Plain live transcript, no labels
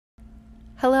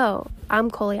Hello, I'm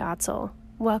Colie Otzel.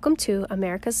 Welcome to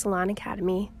America's Salon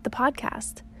Academy, the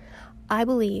podcast. I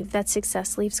believe that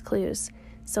success leaves clues,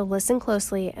 so listen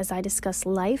closely as I discuss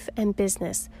life and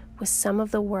business with some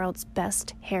of the world's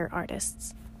best hair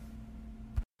artists.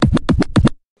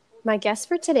 My guest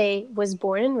for today was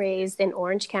born and raised in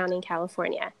Orange County,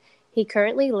 California. He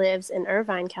currently lives in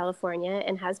Irvine, California,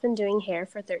 and has been doing hair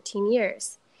for 13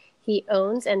 years. He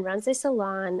owns and runs a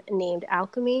salon named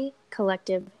Alchemy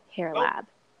Collective Hair Lab.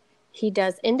 He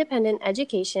does independent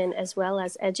education as well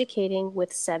as educating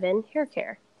with 7 Hair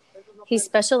Care. He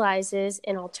specializes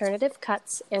in alternative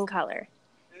cuts and color.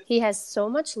 He has so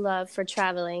much love for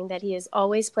traveling that he is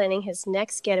always planning his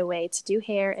next getaway to do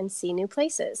hair and see new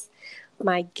places.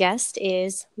 My guest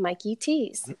is Mikey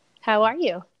Teeze. How are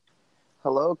you?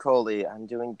 Hello, Colie. I'm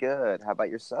doing good. How about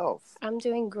yourself? I'm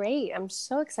doing great. I'm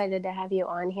so excited to have you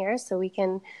on here so we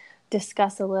can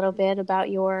discuss a little bit about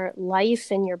your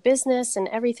life and your business and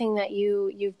everything that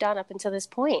you've done up until this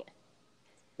point.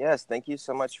 Yes, thank you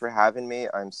so much for having me.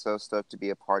 I'm so stoked to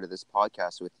be a part of this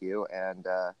podcast with you and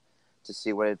to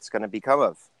see what it's going to become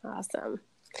of. Awesome.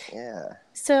 Yeah.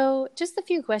 So just a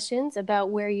few questions about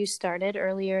where you started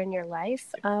earlier in your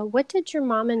life. What did your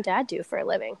mom and dad do for a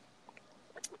living?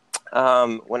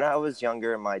 When I was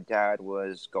younger, my dad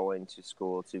was going to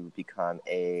school to become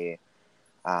a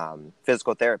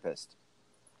physical therapist.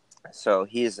 So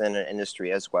he's in an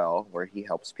industry as well where he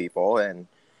helps people and,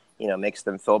 makes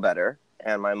them feel better.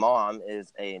 And my mom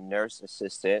is a nurse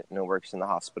assistant and works in the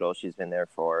hospital. She's been there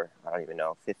for, I don't even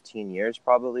know, 15 years,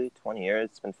 probably 20 years.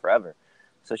 It's been forever.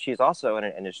 So she's also in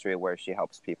an industry where she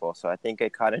helps people. So I think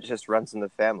it kind of just runs in the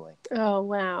family. Oh,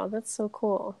 wow. That's so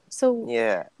cool. So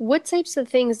Yeah. What types of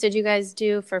things did you guys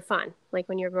do for fun, like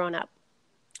when you were growing up?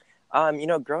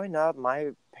 Growing up,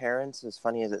 my parents, as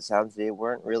funny as it sounds, they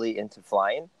weren't really into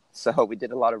flying. So we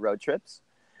did a lot of road trips.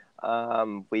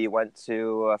 We went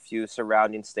to a few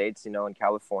surrounding states, in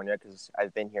California, because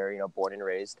I've been here, born and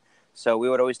raised. So we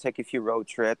would always take a few road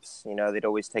trips. They'd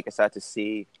always take us out to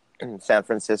see San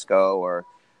Francisco or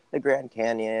the Grand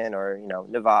Canyon or,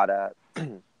 Nevada.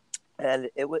 And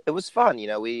it was fun.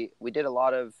 We did a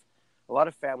lot of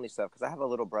family stuff because I have a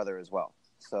little brother as well.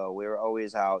 So we were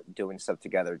always out doing stuff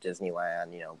together,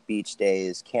 Disneyland, beach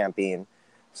days, camping.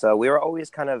 So we were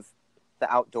always kind of the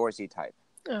outdoorsy type.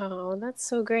 Oh, that's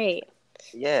so great.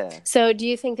 Yeah. So do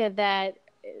you think that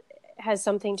has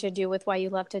something to do with why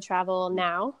you love to travel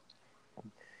now?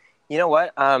 You know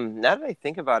what? Now that I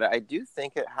think about it, I do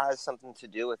think it has something to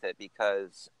do with it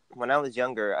because when I was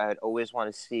younger, I'd always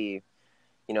want to see,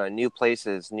 new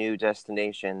places, new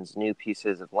destinations, new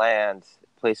pieces of land,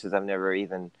 places I've never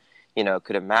even,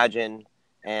 could imagine.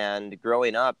 And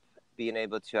growing up, being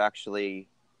able to actually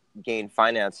gain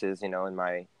finances, in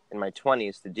my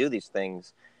 20s to do these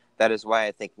things, that is why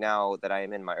I think now that I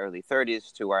am in my early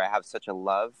 30s to where I have such a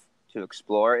love to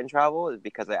explore and travel is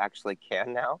because I actually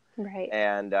can now. Right.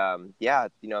 And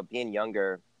being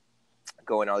younger,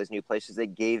 going all these new places,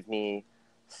 it gave me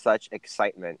such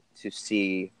excitement to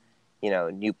see,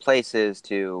 new places,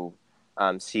 to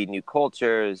see new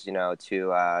cultures,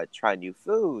 to try new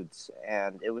foods.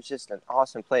 And it was just an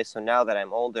awesome place. So now that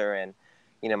I'm older and,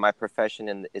 my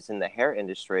profession is in the hair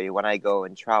industry, when I go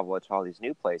and travel to all these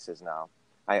new places now,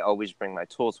 I always bring my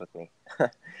tools with me.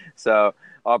 So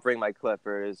I'll bring my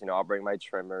clippers, I'll bring my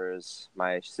trimmers,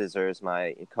 my scissors,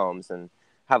 my combs, and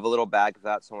have a little bag of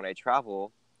that. So when I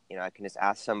travel, I can just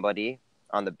ask somebody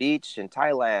on the beach in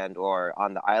Thailand or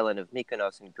on the island of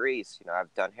Mykonos in Greece.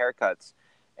 I've done haircuts,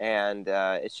 and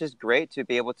it's just great to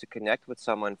be able to connect with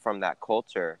someone from that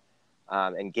culture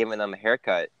and giving them a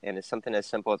haircut. And it's something as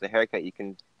simple as a haircut. You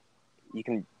can,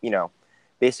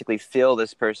 basically feel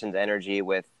this person's energy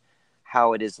with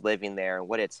how it is living there and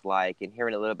what it's like and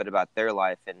hearing a little bit about their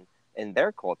life and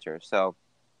their culture. So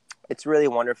it's really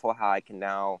wonderful how I can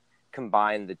now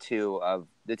combine the two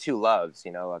loves,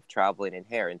 of traveling and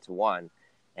hair into one.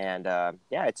 And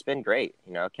it's been great.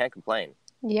 Can't complain.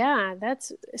 Yeah,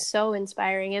 that's so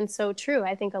inspiring and so true.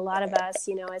 I think a lot of us,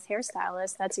 as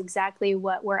hairstylists, that's exactly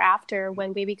what we're after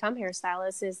when we become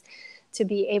hairstylists, is to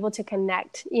be able to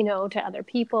connect, to other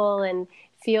people and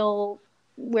feel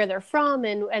where they're from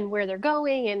and where they're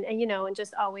going and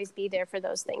just always be there for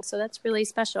those things. So that's really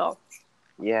special.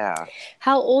 Yeah.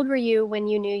 How old were you when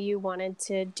you knew you wanted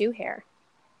to do hair?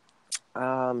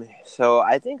 So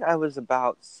I think I was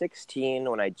about 16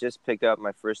 when I just picked up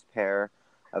my first pair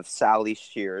of Sally's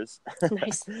shears.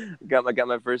 Nice. got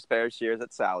my first pair of shears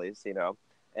at Sally's,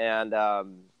 and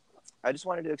I just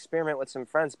wanted to experiment with some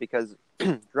friends because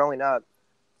growing up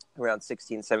around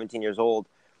 16, 17 years old,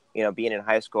 being in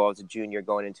high school, I was a junior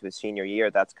going into a senior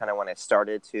year. That's kind of when I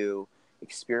started to,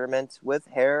 experiment with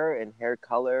hair and hair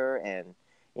color and,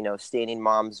 staining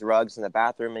mom's rugs in the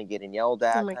bathroom and getting yelled Oh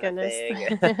at my kind of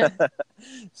goodness. thing.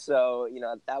 So,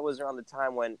 that was around the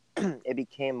time when it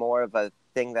became more of a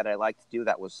thing that I liked to do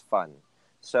that was fun.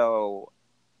 So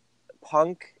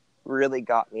punk really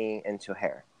got me into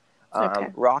hair. Okay.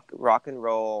 Rock and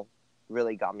roll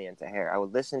really got me into hair. I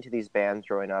would listen to these bands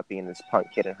growing up, being this punk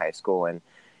kid in high school, and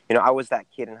I was that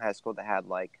kid in high school that had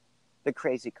like the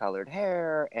crazy colored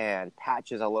hair and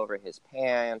patches all over his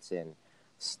pants and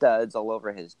studs all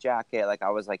over his jacket. Like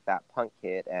I was like that punk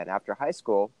kid. And after high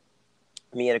school,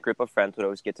 me and a group of friends would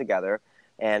always get together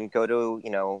and go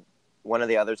to one of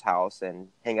the other's house and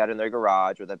hang out in their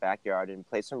garage or the backyard and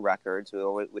play some records.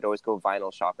 We'd always go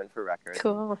vinyl shopping for records.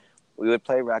 Cool. We would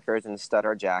play records and stud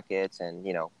our jackets and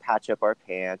patch up our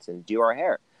pants and do our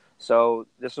hair. So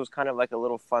this was kind of like a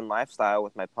little fun lifestyle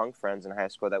with my punk friends in high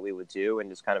school that we would do and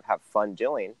just kind of have fun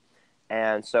doing.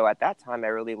 And so at that time I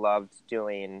really loved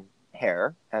doing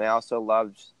hair, and I also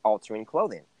loved altering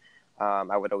clothing.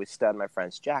 I would always stud my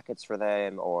friends' jackets for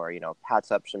them, or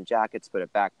patch up some jackets, put a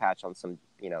back patch on some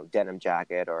denim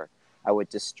jacket, or I would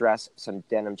distress some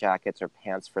denim jackets or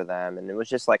pants for them, and it was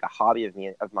just like a hobby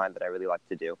of mine that I really liked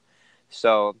to do.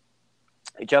 So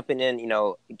jumping in,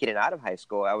 getting out of high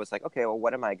school, I was like, okay, well,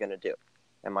 what am I going to do?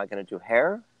 Am I going to do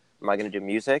hair? Am I going to do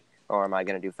music? Or am I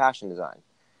going to do fashion design?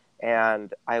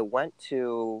 And I went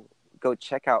to go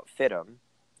check out FITM,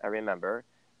 I remember,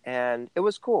 and it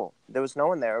was cool. There was no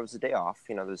one there. It was a day off.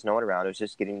 There was no one around. I was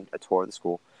just getting a tour of the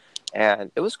school.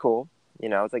 And it was cool.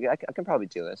 I was like, I can probably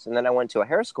do this. And then I went to a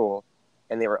hair school,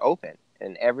 and they were open,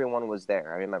 and everyone was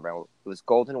there. I remember it was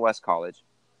Golden West College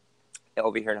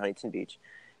over here in Huntington Beach.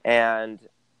 And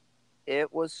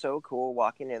it was so cool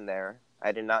walking in there.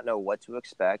 I did not know what to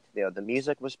expect. The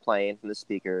music was playing from the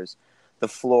speakers. The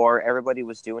floor, everybody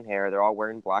was doing hair. They're all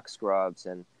wearing black scrubs,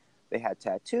 and they had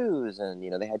tattoos, and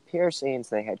they had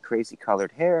piercings, and they had crazy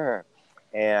colored hair,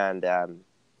 and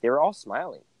they were all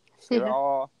smiling. They were Yeah.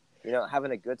 all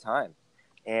having a good time,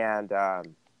 and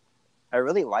I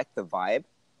really liked the vibe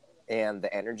and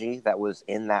the energy that was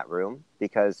in that room,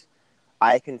 because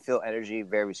I can feel energy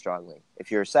very strongly.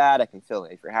 If you're sad, I can feel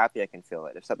it. If you're happy, I can feel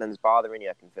it. If something's bothering you,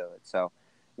 I can feel it. So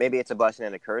maybe it's a blessing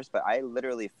and a curse, but I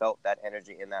literally felt that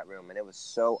energy in that room, and it was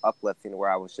so uplifting, where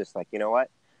I was just like, you know what?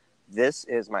 This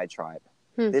is my tribe.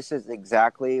 Hmm. This is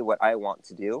exactly what I want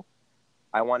to do.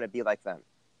 I want to be like them.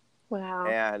 Wow.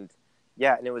 And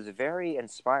yeah, and it was very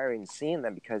inspiring seeing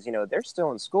them, because, they're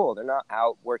still in school. They're not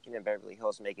out working in Beverly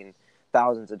Hills making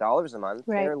thousands of dollars a month.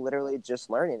 Right. They're literally just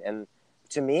learning. And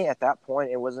to me, at that point,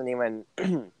 it wasn't even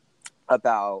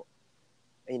about,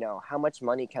 how much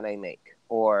money can I make?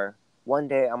 Or one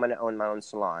day I'm going to own my own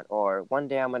salon. Or one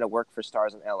day I'm going to work for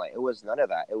stars in LA. It was none of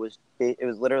that. It was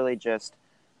literally just,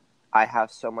 I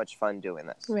have so much fun doing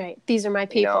this. Right. These are my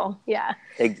people. Yeah.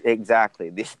 Exactly.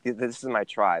 This is my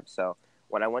tribe. So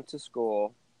when I went to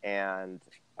school and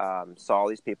saw all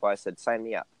these people, I said, sign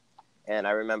me up. And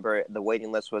I remember the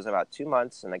waiting list was about 2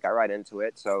 months, and I got right into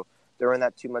it. So during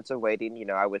that 2 months of waiting,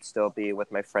 I would still be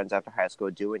with my friends after high school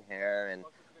doing hair and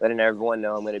letting everyone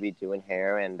know I'm going to be doing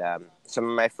hair. And some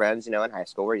of my friends, in high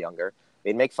school were younger.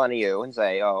 They'd make fun of you and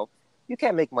say, oh, you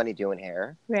can't make money doing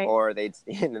hair. Right. Or they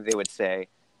would say,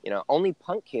 only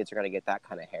punk kids are going to get that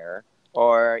kind of hair.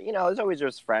 Or, there's always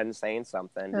just friends saying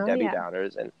something, the Debbie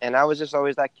Downers. And I was just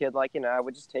always that kid, like, I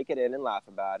would just take it in and laugh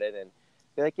about it and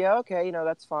be like, yeah, okay,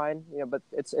 that's fine. But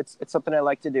it's something I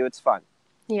like to do. It's fun.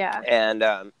 Yeah. And,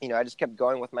 I just kept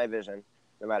going with my vision,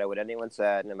 no matter what anyone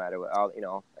said, no matter what,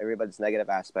 everybody's negative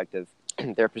aspect of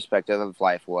their perspective of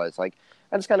life was. Like,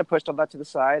 I just kind of pushed all that to the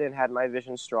side and had my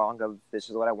vision strong of this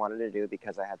is what I wanted to do,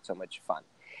 because I had so much fun.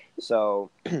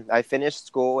 So I finished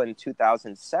school in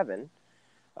 2007.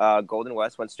 Golden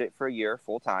West, went straight for a year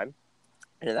full time.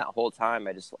 And in that whole time,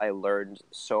 I learned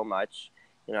so much.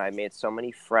 I made so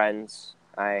many friends.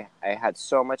 I had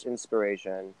so much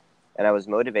inspiration, and I was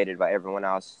motivated by everyone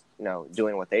else,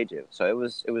 doing what they do. So it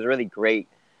was really great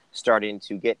starting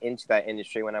to get into that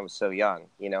industry when I was so young,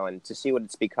 and to see what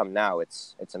it's become now,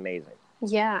 it's amazing.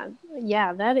 Yeah.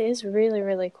 Yeah. That is really,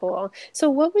 really cool. So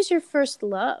what was your first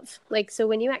love? Like, so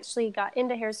when you actually got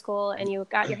into hair school and you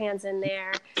got your hands in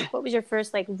there, what was your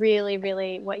first, like, really,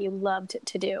 really what you loved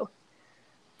to do?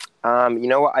 You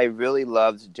know what? I really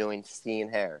loved doing scene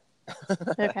hair.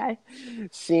 Okay.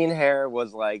 Scene hair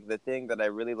was like the thing that I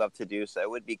really loved to do. So it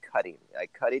would be cutting.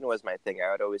 Like, cutting was my thing.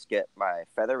 I would always get my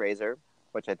feather razor,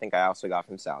 which I think I also got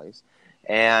from Sally's,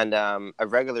 and a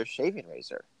regular shaving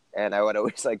razor. And I would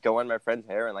always like go on my friend's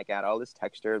hair and like add all this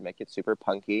texture and make it super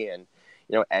punky. And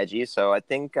edgy. So I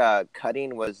think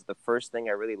cutting was the first thing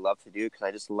I really loved to do because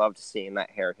I just loved seeing that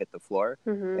hair hit the floor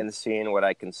Mm-hmm. and seeing what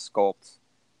I can sculpt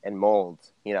and mold,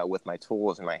 with my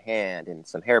tools in my hand and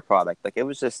some hair product. Like it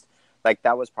was just like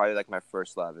that was probably like my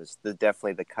first love is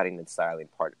definitely the cutting and styling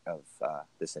part of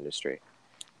this industry.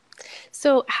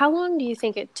 So, how long do you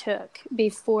think it took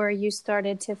before you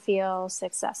started to feel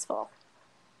successful?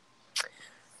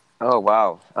 Oh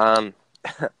wow, I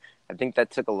think that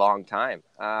took a long time.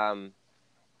 I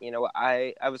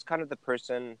was kind of the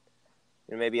person,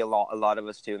 maybe a lot of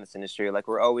us too in this industry, like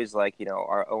we're always like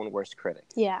our own worst critic,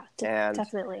 Yeah, and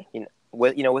definitely.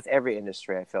 with every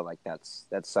industry, I feel like that's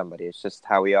somebody. It's just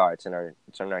how we are. It's in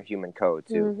our human code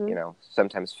to Mm-hmm.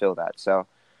 sometimes feel that. So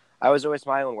I was always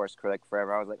my own worst critic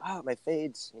forever. I was like, oh, my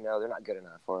fades, they're not good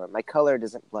enough, or my color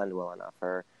doesn't blend well enough,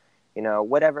 or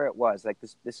whatever it was. Like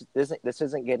this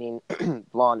isn't getting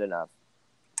blonde enough.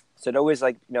 So it always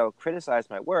like criticize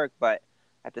my work, but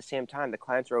at the same time, the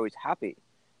clients are always happy.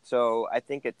 So I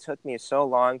think it took me so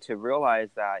long to realize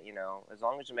that as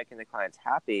long as you're making the clients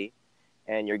happy,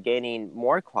 and you're gaining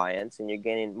more clients and you're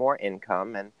gaining more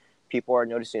income, and people are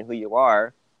noticing who you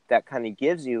are, that kind of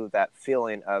gives you that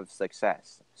feeling of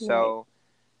success. Right. So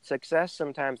success,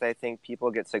 sometimes I think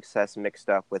people get success mixed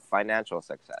up with financial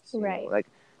success. Right. Like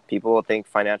people will think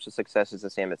financial success is the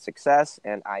same as success,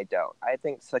 and I don't. I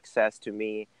think success to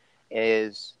me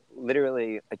is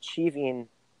literally achieving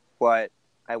what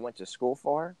I went to school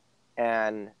for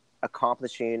and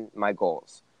accomplishing my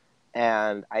goals.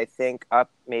 And I think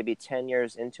up maybe 10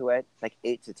 years into it, like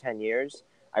 8 to 10 years,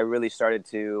 I really started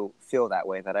to feel that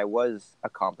way, that I was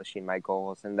accomplishing my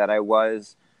goals and that I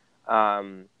was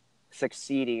um,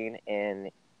 succeeding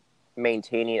in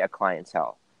maintaining a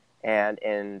clientele and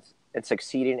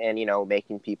succeeding in,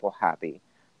 making people happy.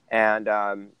 And,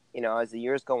 as the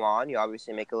years go on, you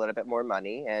obviously make a little bit more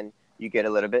money and you get a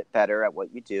little bit better at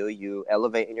what you do. You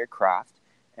elevate in your craft.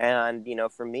 And,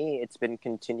 for me, it's been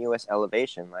continuous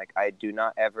elevation. Like I do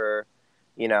not ever,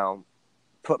 you know,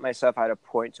 put myself at a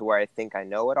point to where I think I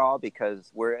know it all,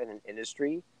 because we're in an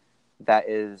industry that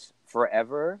is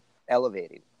forever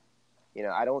elevating.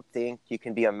 I don't think you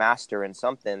can be a master in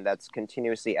something that's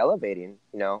continuously elevating,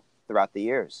 throughout the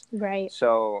years. Right.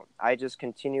 So I just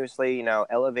continuously,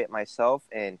 elevate myself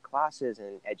in classes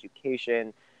and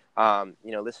education,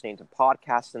 listening to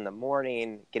podcasts in the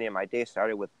morning, getting my day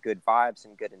started with good vibes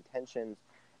and good intentions.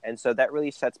 And so that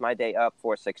really sets my day up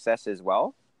for success as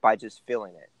well by just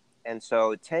feeling it. And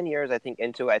so 10 years, I think,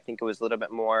 into it, I think it was a little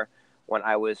bit more when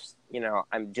I was,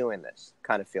 I'm doing this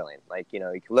kind of feeling. Like, you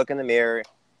can look in the mirror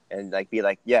and like be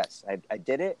like, yes, I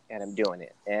did it and I'm doing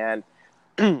it. And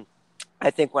I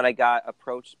think when I got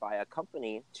approached by a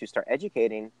company to start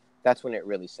educating, that's when it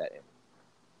really set in.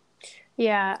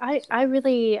 Yeah,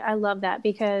 I love that,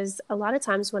 because a lot of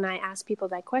times when I ask people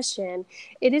that question,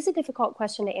 it is a difficult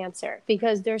question to answer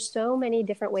because there's so many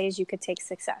different ways you could take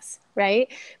success, right?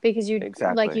 Because like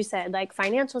Exactly. you said, like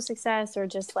financial success or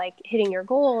just like hitting your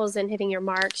goals and hitting your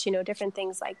marks, different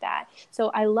things like that.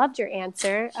 So I loved your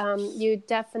answer. You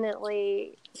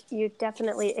definitely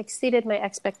exceeded my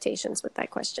expectations with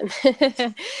that question.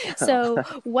 So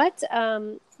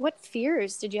what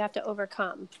fears did you have to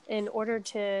overcome in order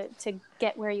to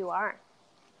get where you are?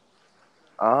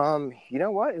 You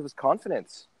know what? It was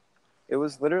confidence. It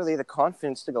was literally the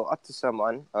confidence to go up to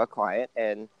someone, a client,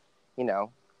 and, you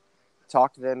know,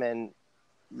 talk to them and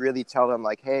really tell them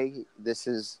like, hey, this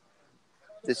is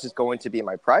going to be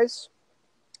my price,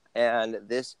 and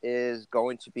this is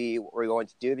going to be what we're going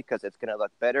to do because it's going to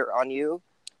look better on you.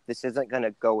 This isn't going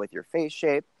to go with your face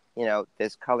shape.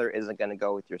 This color isn't going to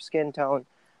go with your skin tone.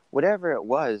 Whatever it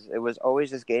was always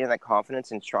just gaining that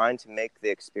confidence and trying to make the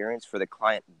experience for the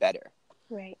client better.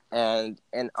 Right. And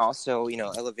also,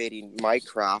 elevating my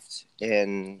craft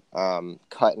in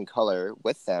cut and color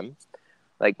with them.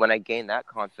 Like when I gained that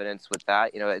confidence with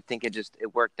that, I think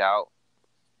it worked out.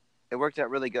 It worked out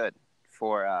really good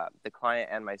for the client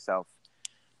and myself,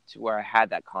 to where I had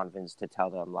that confidence to tell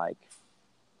them like,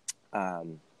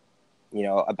 um,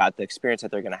 about the experience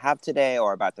that they're going to have today,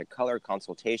 or about the color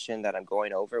consultation that I'm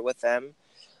going over with them.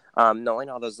 Knowing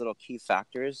all those little key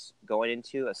factors going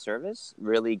into a service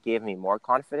really gave me more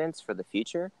confidence for the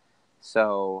future.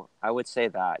 So I would say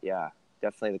that, yeah,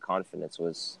 definitely the confidence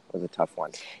was a tough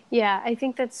one. Yeah, I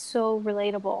think that's so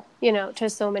relatable, to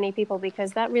so many people,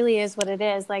 because that really is what it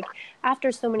is. Like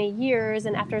after so many years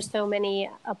and after so many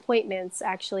appointments,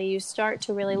 actually, you start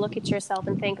to really look at yourself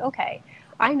and think, okay,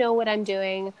 I know what I'm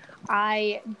doing.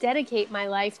 I dedicate my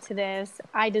life to this.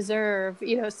 I deserve,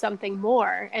 something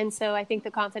more. And so I think the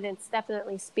confidence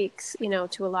definitely speaks,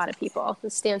 to a lot of people.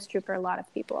 It stands true for a lot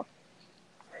of people.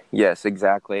 Yes,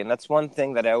 exactly. And that's one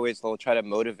thing that I always will try to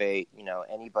motivate,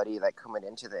 anybody that coming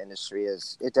into the industry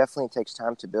is it definitely takes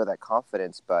time to build that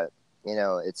confidence, but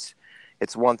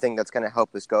it's one thing that's going to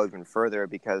help us go even further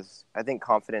because I think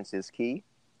confidence is key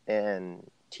in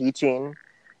teaching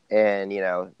and,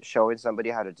 showing somebody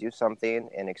how to do something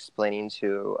and explaining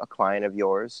to a client of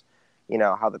yours,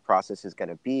 how the process is going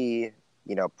to be,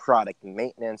 product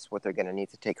maintenance, what they're going to need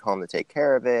to take home to take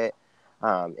care of it.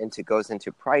 Goes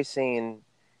into pricing,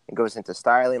 it goes into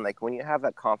styling. Like when you have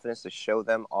that confidence to show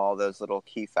them all those little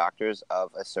key factors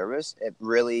of a service, it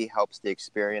really helps the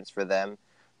experience for them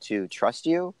to trust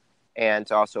you and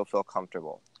to also feel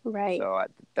comfortable. Right. So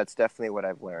that's definitely what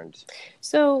I've learned.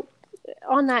 So,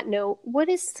 on that note, what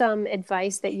is some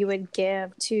advice that you would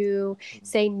give to,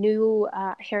 say, new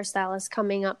hairstylists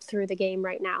coming up through the game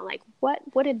right now? Like,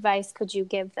 what advice could you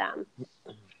give them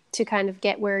to kind of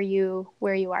get where you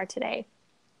are today?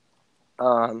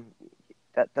 Um,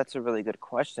 that's a really good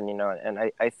question, and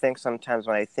I think sometimes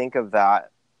when I think of that,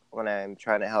 when I'm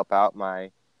trying to help out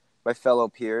my fellow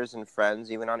peers and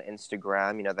friends, even on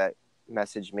Instagram, that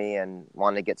message me and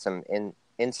want to get some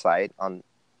insight on,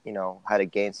 how to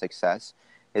gain success,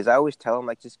 is I always tell them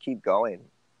like just keep going.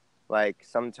 Like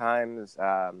sometimes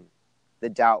the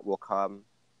doubt will come,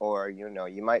 or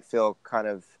you might feel kind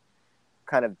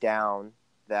of down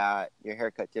that your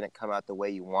haircut didn't come out the way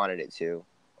you wanted it to,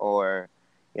 or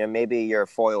maybe your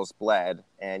foils bled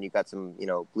and you got some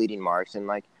bleeding marks, and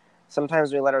like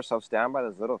sometimes we let ourselves down by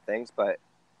those little things, but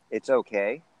it's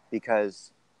okay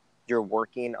because you're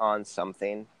working on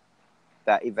something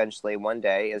that eventually one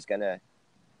day is going to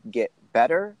get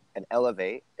better and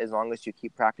elevate as long as you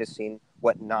keep practicing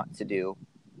what not to do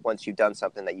once you've done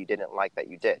something that you didn't like that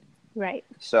you did. Right.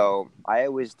 So I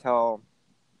always tell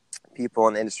people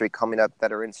in the industry coming up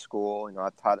that are in school,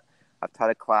 I've taught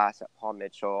a class at Paul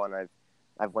Mitchell, and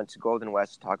I've went to Golden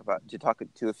West to talk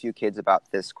to a few kids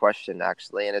about this question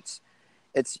actually, and it's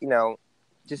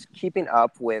just keeping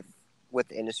up with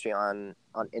the industry on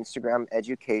Instagram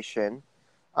education,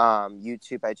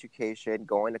 YouTube education,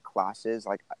 going to classes.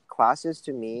 Like classes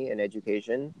to me in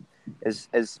education is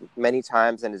as many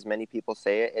times and as many people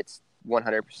say it, it's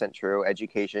 100% true.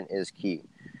 Education is key.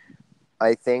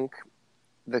 I think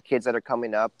the kids that are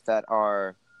coming up that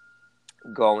are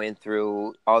going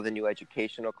through all the new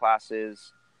educational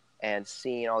classes and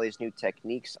seeing all these new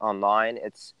techniques online,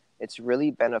 it's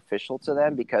really beneficial to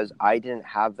them because I didn't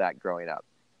have that growing up.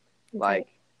 Right.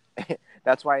 Like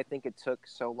that's why I think it took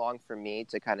so long for me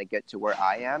to kind of get to where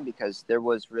I am, because there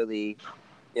was really,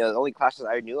 the only classes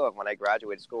I knew of when I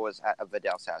graduated school was at a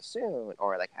Vidal Sassoon,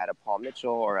 or like at a Paul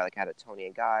Mitchell, or like at a Tony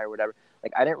and Guy or whatever.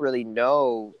 Like I didn't really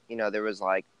know, there was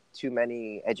like too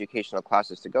many educational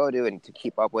classes to go to and to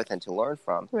keep up with and to learn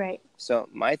from. Right. So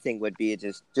my thing would be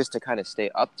just to kind of stay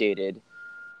updated,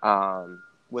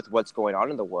 with what's going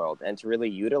on in the world, and to really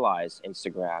utilize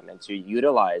Instagram, and to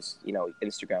utilize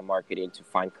Instagram marketing to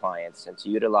find clients, and to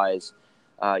utilize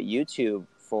YouTube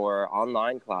for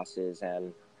online classes,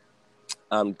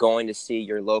 and going to see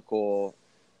your local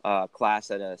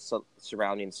class at a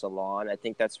surrounding salon. I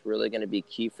think that's really going to be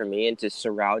key for me, and to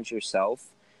surround yourself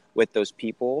with those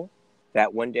people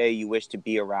that one day you wish to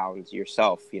be around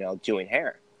yourself, doing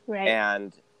hair. Right.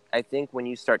 And I think when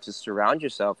you start to surround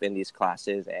yourself in these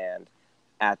classes and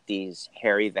at these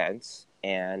hair events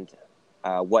and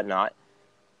whatnot,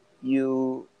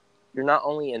 you're not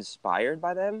only inspired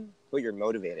by them, but you're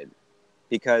motivated,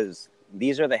 because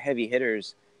these are the heavy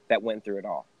hitters that went through it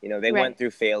all. They Right. went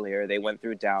through failure, they went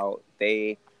through doubt,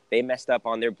 they messed up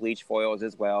on their bleach foils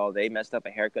as well, they messed up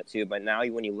a haircut too. But now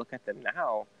when you look at them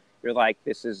now, you're like,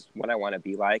 this is what I want to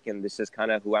be like, and this is kind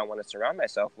of who I want to surround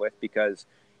myself with, because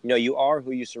you are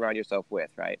who you surround yourself with,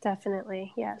 right?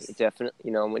 Definitely. Yes.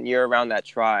 Definitely, when you're around that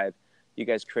tribe, you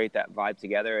guys create that vibe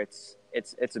together.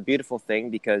 It's a beautiful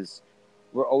thing, because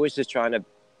we're always just trying to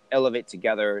elevate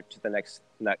together to the next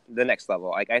level.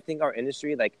 Like I think our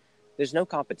industry, like there's no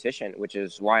competition, which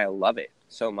is why I love it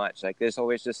so much. Like there's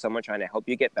always just someone trying to help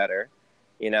you get better,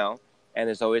 and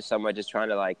there's always someone just trying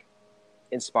to like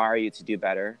inspire you to do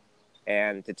better,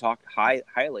 and to talk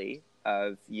highly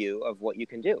of you, of what you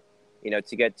can do,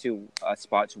 to get to a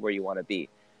spot to where you want to be.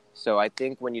 So I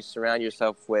think when you surround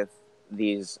yourself with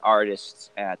these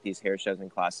artists at these hair shows and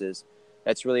classes,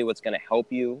 that's really what's going to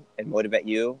help you and motivate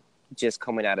you, just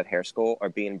coming out of hair school or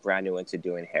being brand new into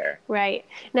doing hair. Right.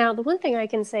 Now, the one thing I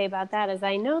can say about that is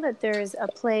I know that there's a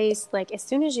place, like as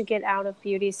soon as you get out of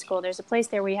beauty school, there's a place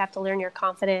there where you have to learn your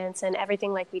confidence and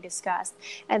everything like we discussed.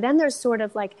 And then there's sort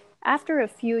of like after a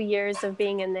few years of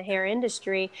being in the hair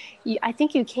industry, I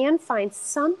think you can find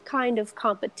some kind of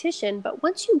competition. But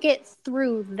once you get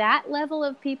through that level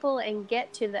of people and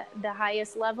get to the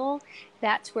highest level,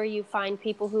 that's where you find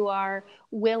people who are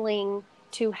willing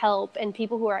to help and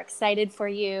people who are excited for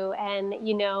you, and,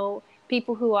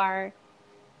 people who are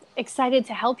excited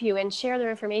to help you and share their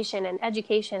information and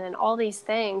education and all these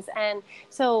things. And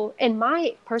so in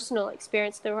my personal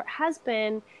experience, there has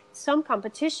been some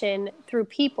competition through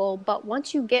people, but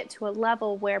once you get to a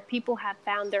level where people have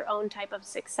found their own type of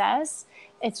success,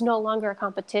 it's no longer a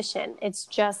competition. It's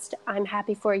just, I'm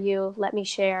happy for you. Let me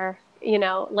share,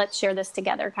 let's share this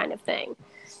together kind of thing.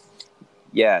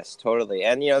 Yes, totally.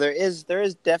 And there is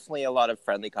definitely a lot of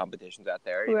friendly competitions out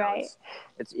there. Right.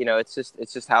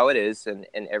 It's just how it is in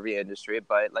every industry.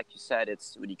 But like you said,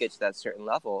 it's when you get to that certain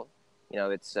level,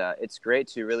 it's great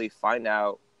to really find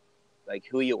out like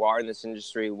who you are in this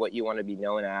industry, what you want to be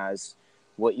known as,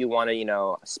 what you want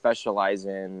to specialize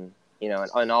in,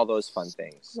 and all those fun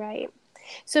things. Right.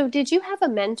 So did you have a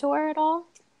mentor at all?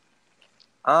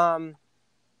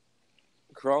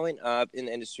 Growing up in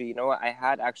the industry, I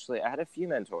had a few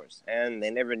mentors, and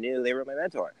they never knew they were my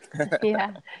mentor.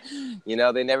 Yeah.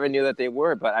 They never knew that they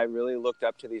were, but I really looked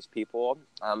up to these people.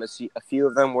 A few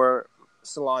of them were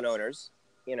salon owners,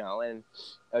 and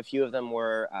a few of them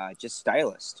were just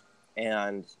stylists.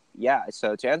 And yeah,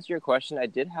 so to answer your question, I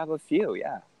did have a few,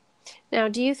 yeah. Now,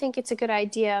 do you think it's a good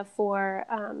idea for,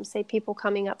 say, people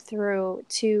coming up through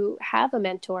to have a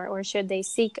mentor, or should they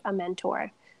seek a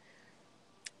mentor?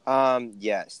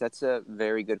 Yes, that's a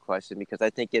very good question, because I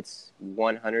think it's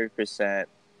 100%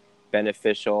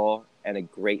 beneficial and a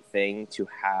great thing to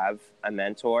have a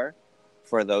mentor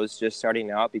for those just starting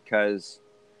out, because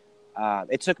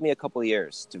it took me a couple of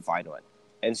years to find one.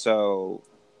 And so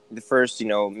the first,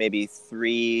 maybe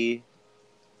 3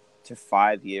 to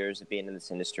 5 years of being in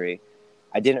this industry,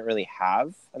 I didn't really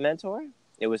have a mentor.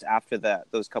 It was after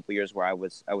those couple of years where I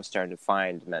was starting to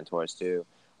find mentors to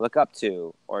look up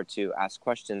to, or to ask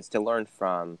questions to learn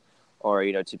from, or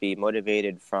to be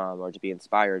motivated from, or to be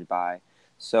inspired by.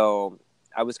 So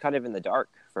I was kind of in the dark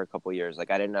for a couple of years. Like,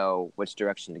 I didn't know which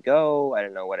direction to go. I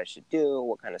didn't know what I should do,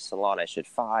 what kind of salon I should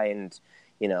find,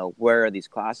 where are these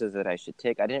classes that I should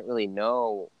take. I didn't really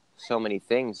know so many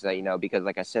things that, because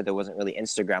like I said, there wasn't really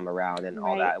Instagram around and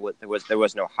all that. There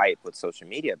was no hype with social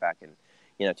media back in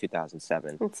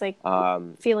 2007. It's like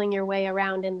feeling your way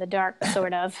around in the dark,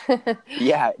 sort of.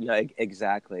 Yeah, no,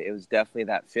 exactly. It was definitely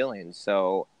that feeling.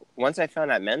 So once I found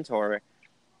that mentor,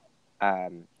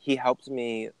 he helped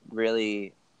me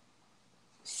really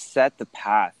set the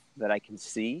path that I can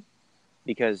see,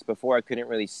 because before I couldn't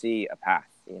really see a path.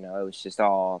 It was just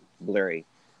all blurry.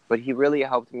 But he really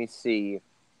helped me see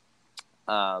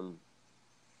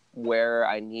where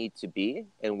I need to be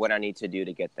and what I need to do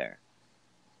to get there.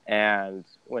 And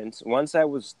once I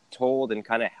was told and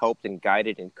kind of helped and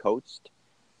guided and coached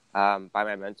by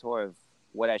my mentor of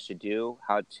what I should do,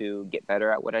 how to get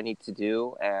better at what I need to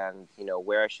do, and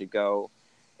where I should go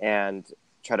and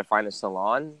try to find a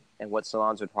salon and what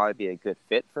salons would probably be a good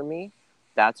fit for me,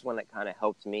 that's when it kind of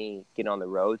helped me get on the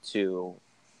road to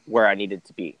where I needed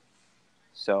to be.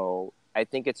 So I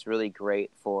think it's really great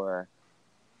for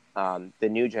the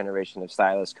new generation of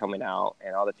stylists coming out,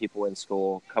 and all the people in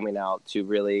school coming out, to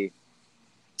really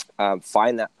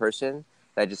find that person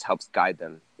that just helps guide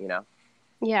them,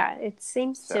 Yeah, it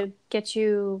seems to get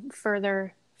you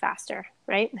further faster,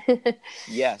 right?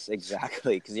 Yes,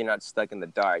 exactly, because you're not stuck in the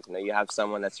dark. You have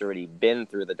someone that's already been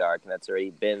through the dark, and that's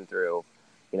already been through,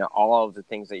 all of the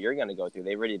things that you're going to go through.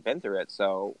 They've already been through it.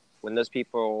 So when those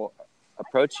people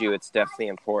approach you, it's definitely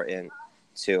important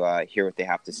to hear what they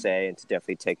have to say and to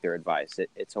definitely take their advice.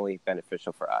 It's only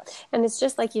beneficial for us. And it's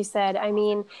just like you said. I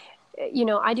mean,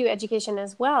 I do education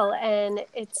as well, and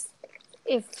it's,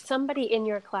 if somebody in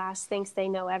your class thinks they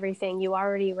know everything, you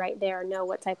already right there know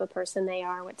what type of person they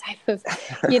are, what type of,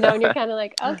 and you're kind of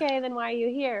like, okay, then why are you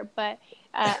here? But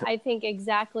I think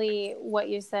exactly what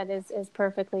you said is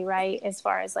perfectly right, as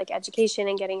far as like education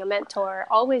and getting a mentor.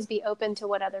 Always be open to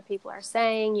what other people are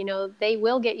saying. They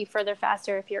will get you further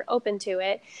faster if you're open to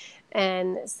it.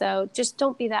 And so just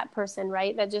don't be that person,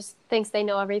 right, that just thinks they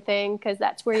know everything, because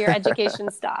that's where your education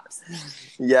stops.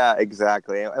 Yeah,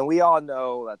 exactly. And we all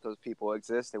know that those people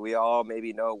exist, and we all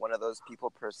maybe know one of those people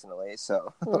personally.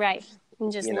 So right.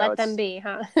 And just let them be,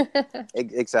 huh?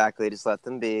 Exactly. Just let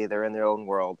them be. They're in their own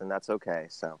world, and that's okay.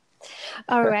 So.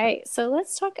 All right. So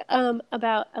let's talk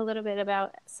about a little bit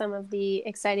about some of the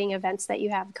exciting events that you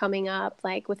have coming up,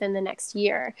 like within the next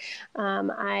year.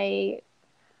 I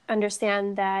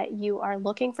understand that you are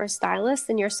looking for stylists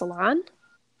in your salon.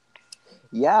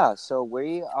 Yeah, so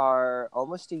we are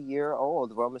almost a year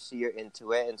old. We're almost a year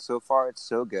into it, and so far it's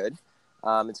so good.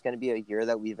 It's going to be a year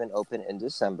that we've been open in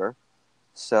December,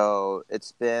 so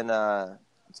it's been a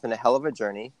hell of a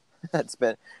journey. it's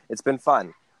been it's been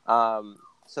fun.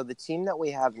 So the team that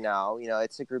we have now,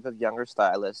 it's a group of younger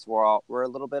stylists. We're a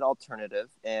little bit alternative,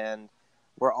 and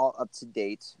we're all up to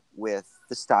date with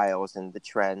the styles and the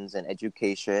trends and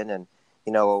education, and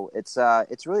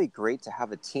it's really great to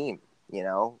have a team. You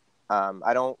know,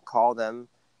 I don't call them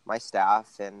my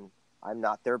staff, and I'm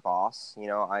not their boss.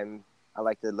 I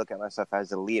like to look at myself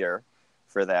as a leader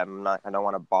for them. I don't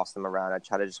want to boss them around. I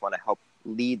try to just want to help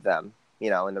lead them,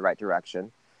 in the right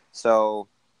direction. So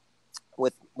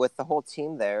with the whole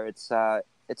team there, it's a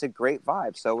great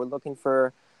vibe. So we're looking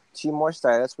for two more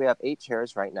stylists. We have 8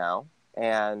 chairs right now,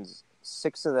 and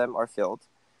 6 of them are filled.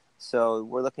 So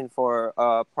we're looking for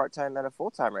a part-time and a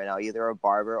full-time right now, either a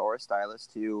barber or a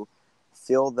stylist to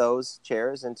fill those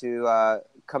chairs and to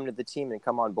come to the team and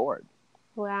come on board.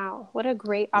 Wow, what a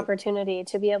great opportunity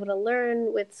to be able to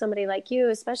learn with somebody like you,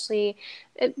 especially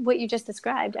what you just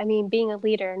described. I mean, being a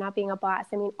leader, not being a boss.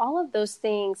 I mean, all of those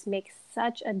things make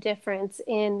such a difference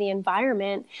in the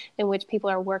environment in which people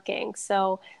are working.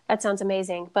 So that sounds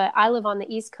amazing. But I live on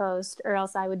the East Coast, or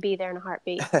else I would be there in a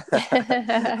heartbeat.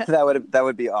 That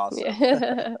would be awesome.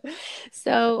 Yeah.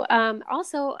 So,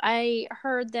 also, I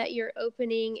heard that you're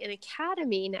opening an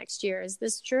academy next year. Is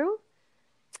this true?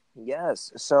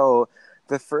 Yes. So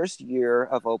the first year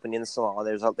of opening the salon,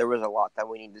 there was a lot that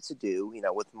we needed to do,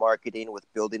 with marketing, with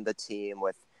building the team,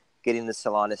 with getting the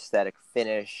salon aesthetic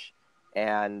finish,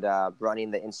 and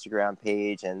running the Instagram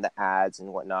page and the ads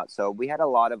and whatnot. So we had a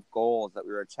lot of goals that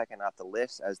we were checking off the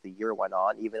list as the year went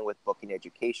on, even with booking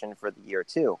education for the year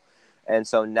too. And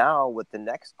so now what the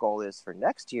next goal is for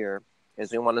next year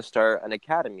is we want to start an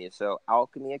academy. So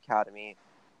Alchemy Academy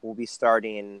will be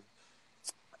starting,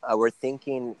 we're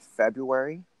thinking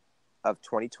February of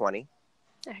 2020.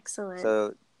 Excellent.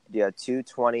 So yeah,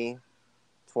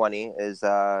 2/20/20 is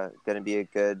going to be a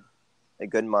good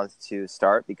month to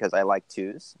start because I like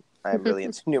twos. I'm really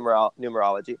into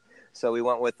numerology. So we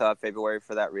went with February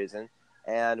for that reason.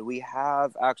 And we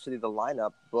have actually the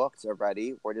lineup booked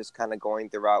already. We're just kind of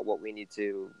going throughout what we need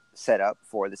to set up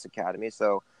for this academy.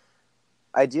 So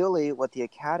ideally, what the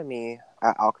academy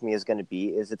at Alchemy is going to be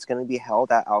is it's going to be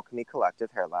held at Alchemy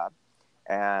Collective Hair Lab,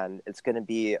 and it's going to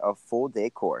be a full day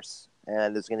course,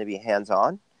 and it's going to be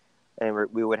hands-on, and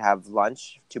we would have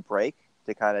lunch to break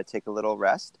to kind of take a little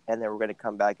rest, and then we're going to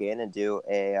come back in and do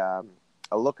a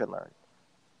look and learn.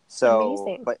 So,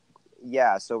 Amazing. but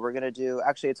yeah, so we're going to do,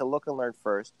 actually it's a look and learn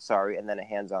first, sorry, and then a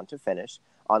hands-on to finish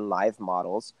on live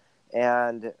models,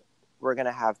 and we're going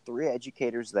to have 3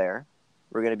 educators there.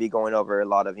 We're going to be going over a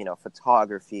lot of,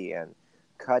 photography and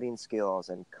cutting skills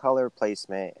and color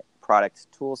placement, product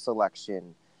tool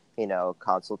selection,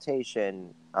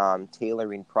 consultation,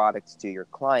 tailoring products to your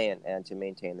client and to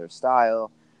maintain their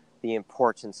style, the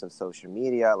importance of social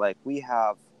media. Like, we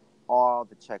have all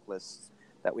the checklists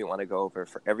that we want to go over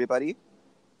for everybody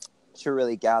to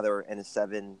really gather in a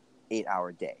 7-8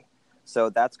 hour day. So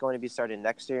that's going to be starting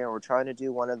next year, and we're trying to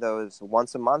do one of those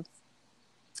once a month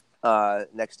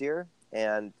next year.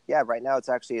 And yeah, right now it's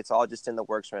all just in the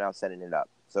works right now, setting it up.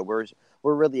 So we're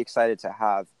really excited to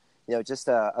have just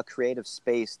a creative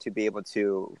space to be able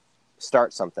to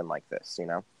start something like this.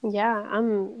 Yeah,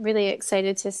 I'm really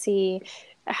excited to see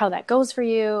how that goes for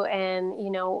you and,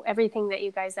 everything that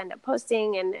you guys end up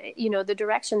posting and, the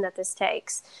direction that this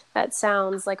takes. That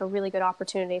sounds like a really good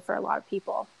opportunity for a lot of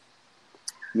people.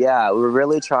 Yeah, we're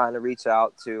really trying to reach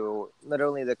out to not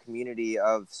only the community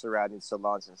of surrounding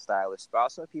salons and stylists, but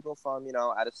also people from,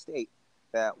 out of state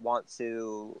that want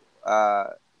to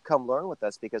come learn with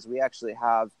us, because we actually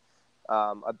have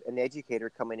an educator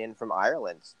coming in from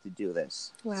Ireland to do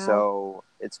this. Wow. So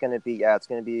it's going to be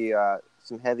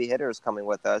some heavy hitters coming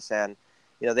with us, and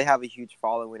they have a huge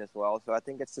following as well. So I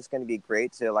think it's just going to be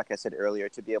great to, like I said earlier,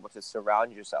 to be able to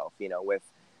surround yourself, with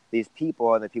these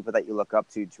people and the people that you look up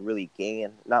to really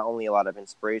gain not only a lot of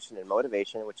inspiration and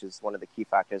motivation, which is one of the key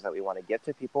factors that we want to give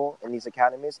to people in these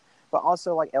academies, but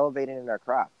also like elevating in our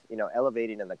craft,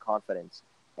 elevating in the confidence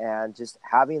and just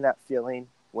having that feeling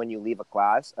when you leave a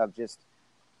class of just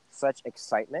such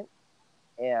excitement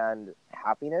and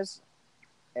happiness.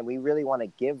 And we really want to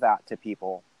give that to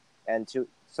people, and to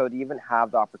even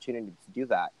have the opportunity to do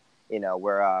that,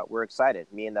 we're excited.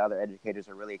 Me and the other educators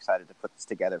are really excited to put this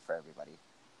together for everybody.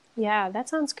 Yeah, that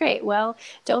sounds great. Well,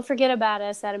 don't forget about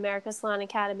us at America Salon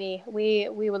Academy. We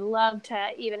would love to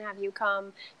even have you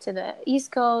come to the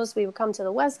East Coast. We would come to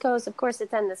the West Coast, of course,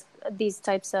 attend these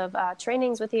types of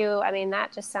trainings with you. I mean,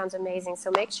 that just sounds amazing.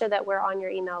 So make sure that we're on your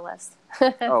email list.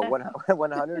 Oh,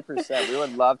 100%. We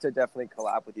would love to definitely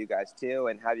collab with you guys too,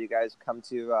 and have you guys come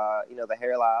to the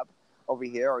hair lab over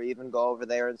here, or even go over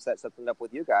there and set something up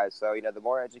with you guys. So the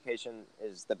more education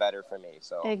is, the better for me.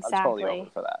 So I'm totally open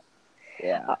Exactly. for that.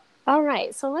 Yeah. All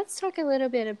right, so let's talk a little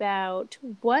bit about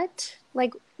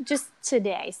like, just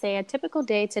today, say a typical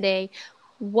day today.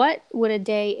 What would a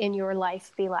day in your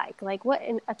life be like? Like, what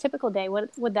in a typical day, what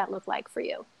would that look like for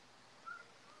you?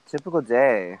 Typical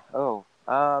day. Oh,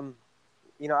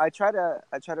 I try to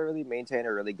really maintain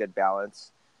a really good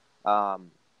balance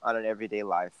on an everyday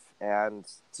life, and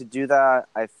to do that,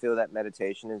 I feel that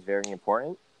meditation is very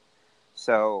important.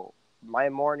 So my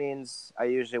mornings, I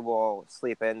usually will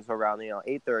sleep in to around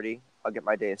 8:30. I'll get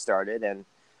my day started, and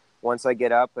once I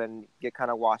get up and get kind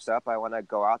of washed up, I want to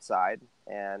go outside,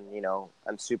 and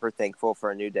I'm super thankful for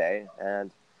a new day,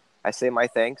 and I say my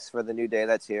thanks for the new day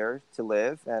that's here to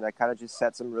live, and I kind of just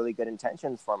set some really good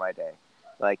intentions for my day.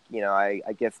 Like, I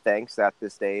give thanks that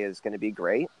this day is going to be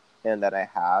great, and that I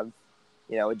have,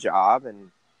 a job,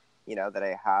 and that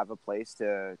I have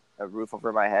a roof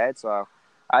over my head. So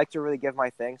I like to really give my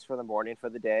thanks for the morning, for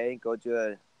the day, go do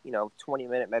a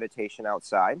 20-minute meditation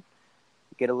outside,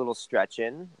 get a little stretch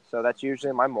in. So that's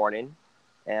usually my morning,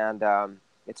 and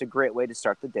it's a great way to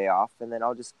start the day off. And then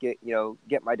I'll just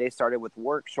get my day started with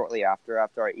work shortly after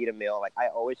I eat a meal. Like, I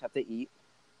always have to eat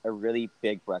a really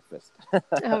big breakfast.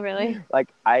 Oh, really?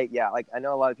 Like I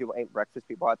know a lot of people ain't breakfast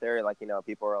people out there. Like,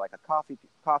 people are like a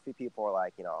coffee people, are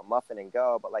like, a muffin and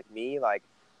go. But like me, like,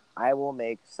 I will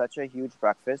make such a huge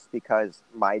breakfast, because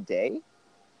my day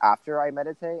after I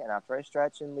meditate and after I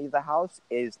stretch and leave the house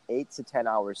is 8 to 10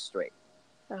 hours straight.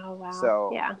 Oh, wow. So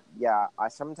Yeah. yeah,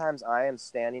 I am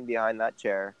standing behind that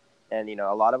chair, and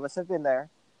a lot of us have been there,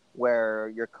 where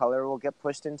your color will get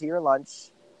pushed into your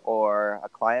lunch, or a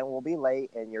client will be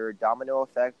late, and your domino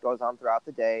effect goes on throughout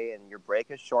the day, and your break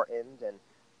is shortened, and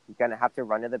you're gonna have to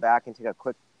run to the back and take a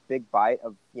quick big bite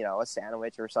of a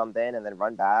sandwich or something, and then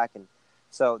run back, and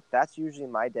so that's usually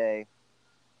my day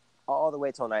all the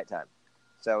way till nighttime.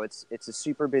 So it's a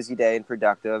super busy day and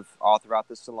productive all throughout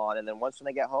the salon. And then once when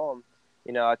I get home,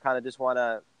 I kind of just want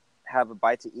to have a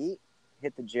bite to eat,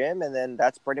 hit the gym, and then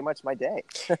that's pretty much my day.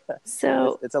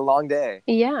 So, It's a long day.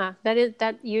 yeah,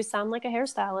 that you sound like a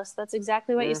hairstylist. That's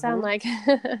exactly what you sound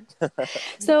Mm-hmm. like.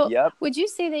 So, Yep. would you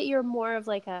say that you're more of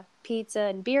like a pizza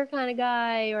and beer kind of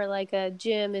guy, or like a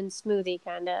gym and smoothie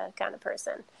kind of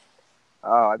person?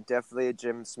 Oh, I'm definitely a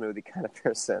gym smoothie kind of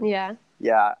person. Yeah.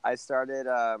 Yeah, I started.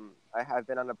 I have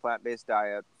been on a plant-based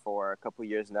diet for a couple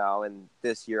years now, and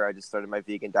this year I just started my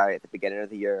vegan diet at the beginning of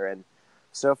the year, and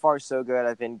so far so good.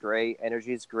 I've been great.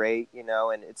 Energy is great,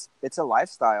 and it's a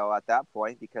lifestyle at that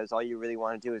point, because all you really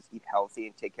want to do is eat healthy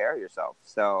and take care of yourself.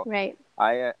 So Right.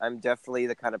 I'm definitely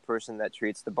the kind of person that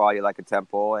treats the body like a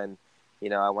temple, and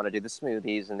I want to do the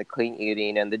smoothies and the clean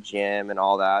eating and the gym and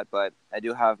all that. But I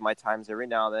do have my times every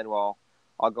now and then. Well,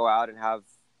 I'll go out and have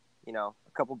a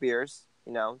couple beers.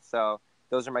 So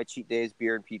those are my cheat days: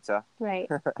 beer and pizza. Right.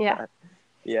 Yeah.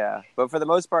 Yeah, but for the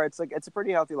most part, it's a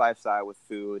pretty healthy lifestyle with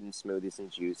food and smoothies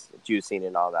and juicing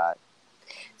and all that.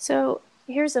 So,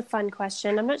 here's a fun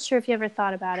question. I'm not sure if you ever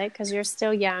thought about it because you're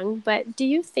still young, but do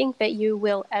you think that you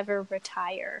will ever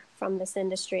retire from this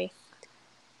industry?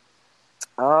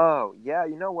 Oh yeah,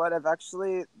 you know what? I've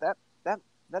actually that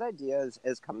idea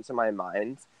has come to my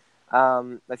mind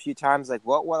a few times. Like,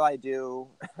 what will I do,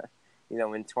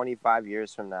 in 25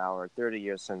 years from now or 30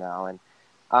 years from now? And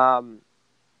um,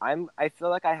 I feel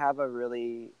like I have a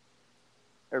really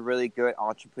good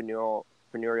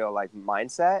entrepreneurial like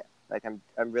mindset. Like, I'm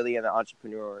really in the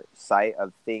entrepreneur side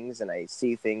of things, and I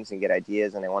see things and get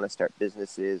ideas, and I want to start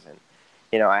businesses, and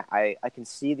I can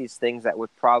see these things that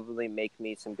would probably make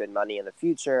me some good money in the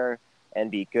future and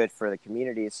be good for the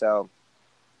community. So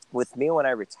with me, when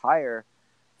I retire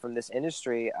from this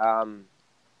industry,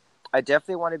 I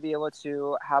definitely want to be able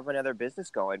to have another business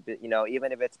going, but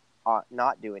even if it's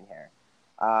not doing hair.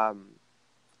 Um,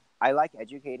 I like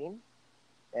educating,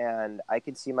 and I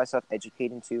can see myself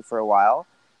educating too for a while.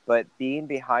 But being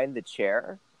behind the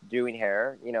chair doing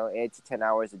hair, 8 to 10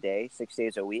 hours a day, 6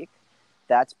 days a week,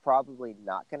 that's probably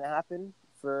not going to happen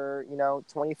for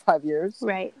 25 years.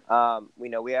 Right. We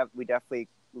definitely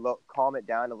calm it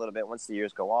down a little bit once the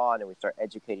years go on, and we start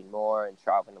educating more and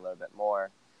traveling a little bit more.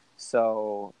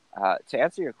 So to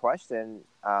answer your question,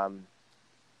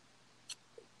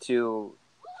 to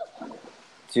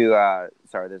to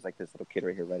sorry, there's like this little kid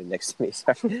right here running next to me.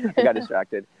 Sorry, I got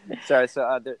distracted. Sorry.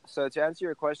 So to answer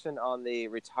your question on the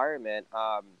retirement,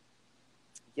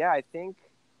 yeah, I think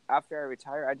after I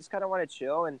retire, I just kind of want to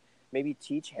chill and maybe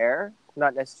teach hair,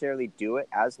 not necessarily do it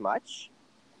as much.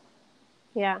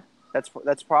 Yeah.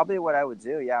 That's probably what I would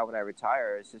do. Yeah, when I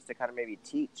retire, is just to kind of maybe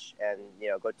teach and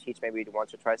go teach maybe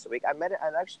once or twice a week. I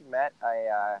actually met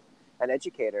an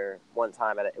educator one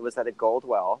time it was at a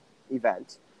Goldwell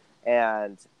event,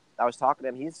 and I was talking to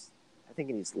him. I think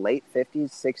in his late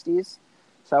 50s, 60s.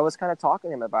 So I was kind of talking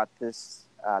to him about this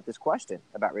question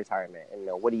about retirement and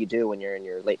what do you do when you're in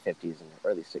your late 50s and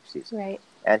early 60s. Right.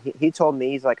 And he told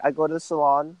me, he's like, I go to the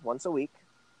salon once a week.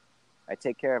 I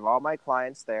take care of all my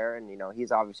clients there, and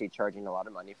he's obviously charging a lot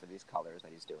of money for these colors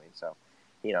that he's doing. So,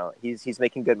 he's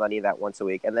making good money that once a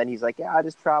week. And then he's like, yeah, I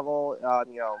just travel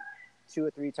 2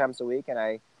 or 3 times a week, and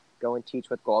I go and teach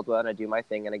with Goldwell, and I do my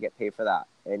thing, and I get paid for that.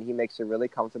 And he makes a really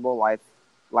comfortable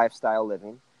lifestyle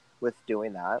living with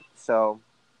doing that. So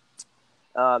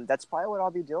that's probably what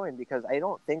I'll be doing, because I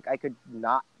don't think I could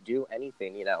not do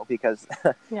anything, because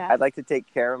Yeah. I'd like to take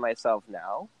care of myself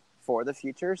now for the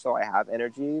future, so I have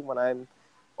energy when I'm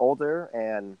older,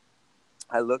 and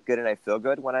I look good and I feel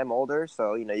good when I'm older.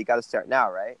 So you got to start now,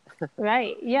 right?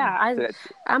 Right. Yeah.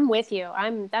 I'm with you.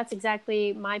 That's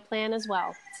exactly my plan as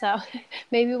well. So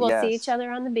maybe we'll see each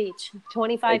other on the beach.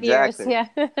 25 years. Yeah.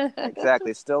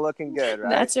 Exactly. Still looking good, right?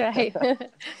 That's right.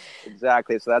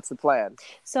 Exactly. So that's the plan.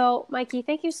 So, Mikey,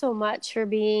 thank you so much for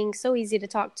being so easy to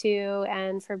talk to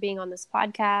and for being on this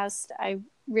podcast. I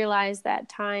realize that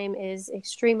time is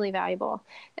extremely valuable,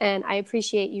 and I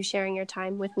appreciate you sharing your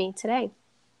time with me today.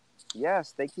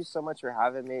 Yes, thank you so much for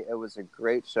having me. It was a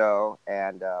great show,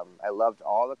 and I loved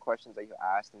all the questions that you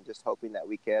asked, and just hoping that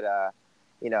we could,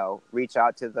 reach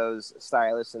out to those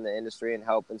stylists in the industry and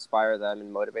help inspire them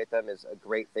and motivate them is a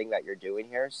great thing that you're doing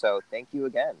here. So thank you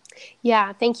again.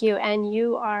 Yeah, thank you. And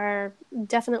you are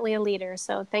definitely a leader.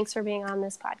 So thanks for being on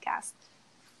this podcast.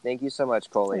 Thank you so much,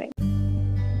 Colie. Okay.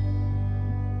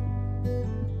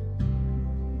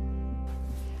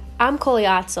 I'm Colie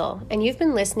Otzel, and you've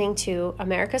been listening to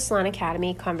America's Salon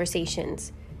Academy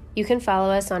Conversations. You can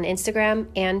follow us on Instagram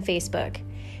and Facebook.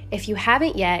 If you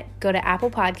haven't yet, go to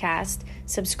Apple Podcast,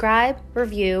 subscribe,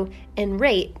 review, and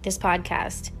rate this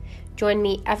podcast. Join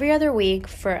me every other week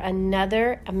for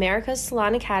another America's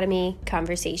Salon Academy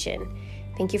conversation.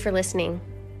 Thank you for listening.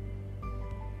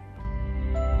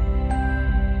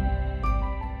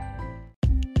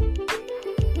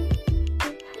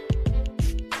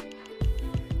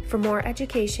 For more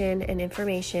education and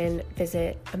information,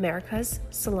 visit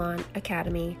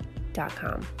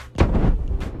americassalonacademy.com.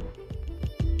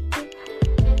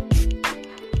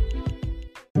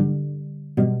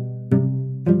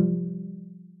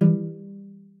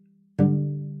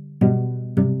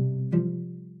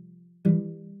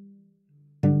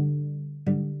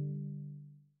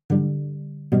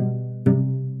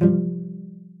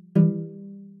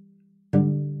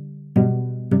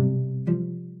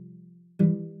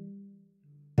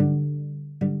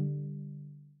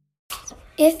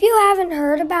 If you haven't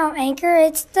heard about Anchor,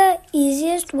 it's the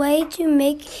easiest way to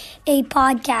make a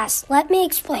podcast. Let me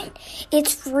explain.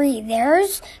 It's free.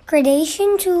 There's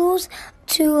creation tools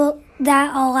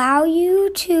that allow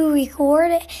you to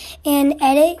record and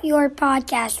edit your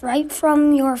podcast right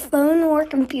from your phone or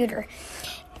computer.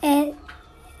 And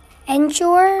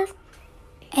Anchor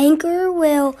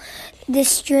will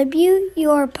distribute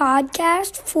your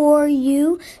podcast for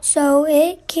you so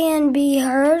it can be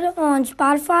heard on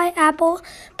Spotify, Apple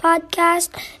Podcast,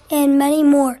 and many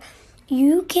more.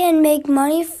 You can make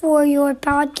money for your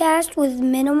podcast with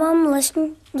minimum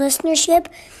listenership.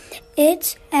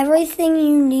 It's everything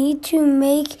you need to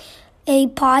make a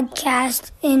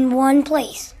podcast in one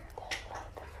place.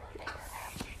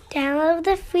 Download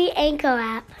the free Anchor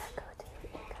app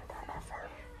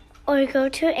or go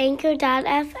to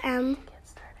anchor.fm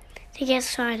to get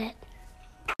started.